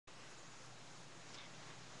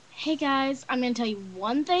Hey guys, I'm gonna tell you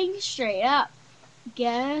one thing straight up.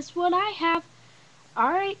 Guess what I have?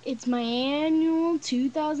 Alright, it's my annual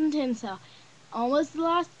 2010 sale. Almost the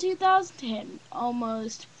last 2010.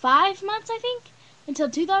 Almost 5 months, I think, until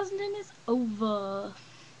 2010 is over.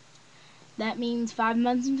 That means 5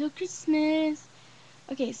 months until Christmas.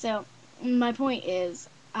 Okay, so my point is,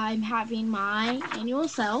 I'm having my annual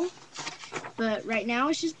sale, but right now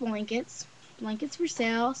it's just blankets. Blankets for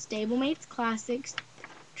sale, stablemates, classics,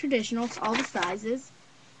 traditionals, all the sizes.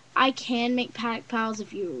 I can make panic piles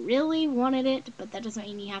if you really wanted it, but that doesn't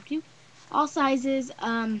mean you have to. All sizes.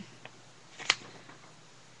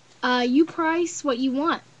 You price what you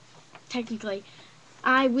want, technically.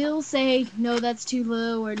 I will say, no, that's too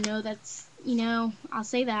low, or no, that's, I'll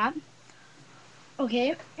say that.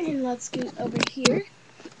 Okay, and let's go over here.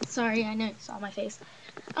 Sorry, I know you saw my face.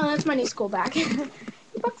 Oh, that's my new school bag.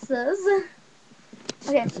 Boxes.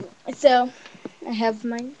 Okay, so I have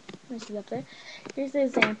my receipt up there. Here's the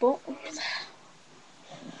example. Oops.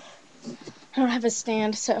 I don't have a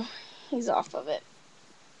stand, so he's off of it.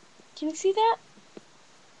 Can you see that?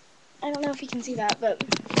 I don't know if you can see that, but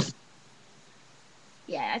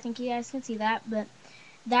yeah, I think you guys can see that. But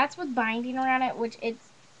that's with binding around it, which it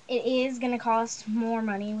is gonna cost more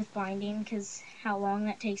money with binding because how long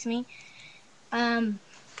that takes me.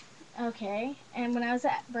 Okay, and when I was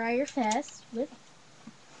at Breyer Fest with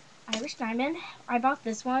Irish Diamond, I bought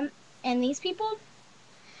this one, and these people,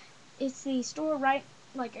 it's the store right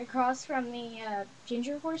like across from the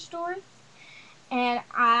ginger horse store, and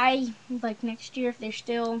I like next year if they're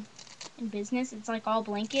still in business, it's like all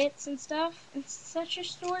blankets and stuff. It's such a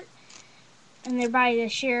store, and they're by the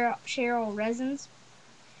Cheryl Resins.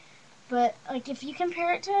 But like if you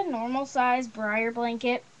compare it to a normal size Breyer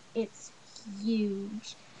blanket, it's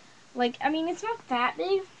huge. Like I mean, it's not that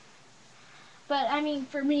big, but I mean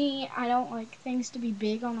for me, I don't like things to be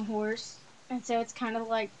big on a horse, and so it's kind of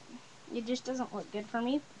like it just doesn't look good for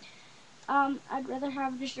me. I'd rather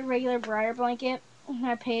have just a regular Breyer blanket.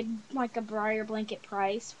 I paid like a Breyer blanket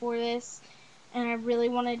price for this, and I really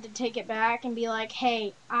wanted to take it back and be like,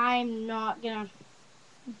 hey, I'm not gonna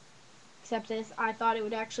accept this. I thought it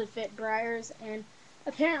would actually fit Breyers, and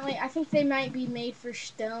apparently I think they might be made for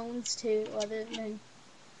stones too, other than,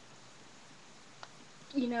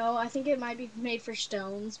 I think it might be made for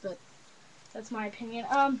stones, but that's my opinion.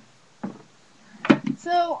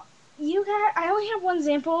 So I only have one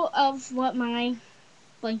example of what my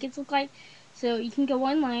blankets look like, so you can go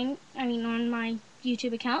online, on my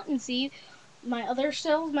YouTube account and see my other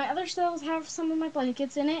shelves. My other shelves have some of my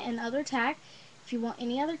blankets in it and other tack. If you want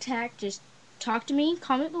any other tack, just talk to me,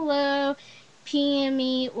 comment below, PM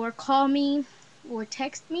me, or call me, or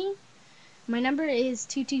text me. My number is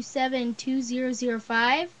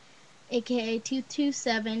 227-2005, aka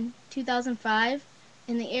 227-2005,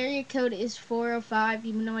 and the area code is 405,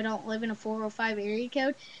 even though I don't live in a 405 area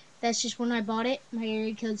code. That's just when I bought it. My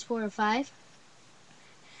area code's 405.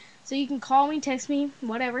 So you can call me, text me,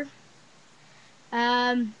 whatever.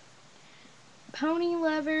 Pony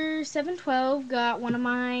Lover 712 got one of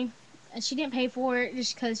my. She didn't pay for it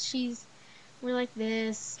just because we're like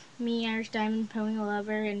this. Me, Irish Diamond, Pony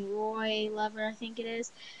Lover, and Roy Lover, I think it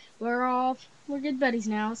is. We're good buddies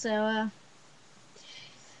now. So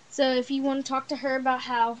if you want to talk to her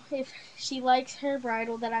about if she likes her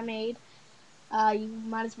bridle that I made, you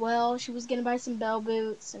might as well. She was gonna buy some bell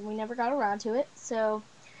boots, and we never got around to it. So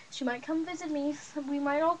she might come visit me. So we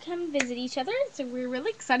might all come visit each other. So we're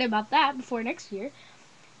really excited about that before next year.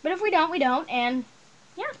 But if we don't, we don't. And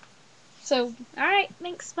yeah. So, alright.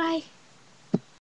 Thanks. Bye.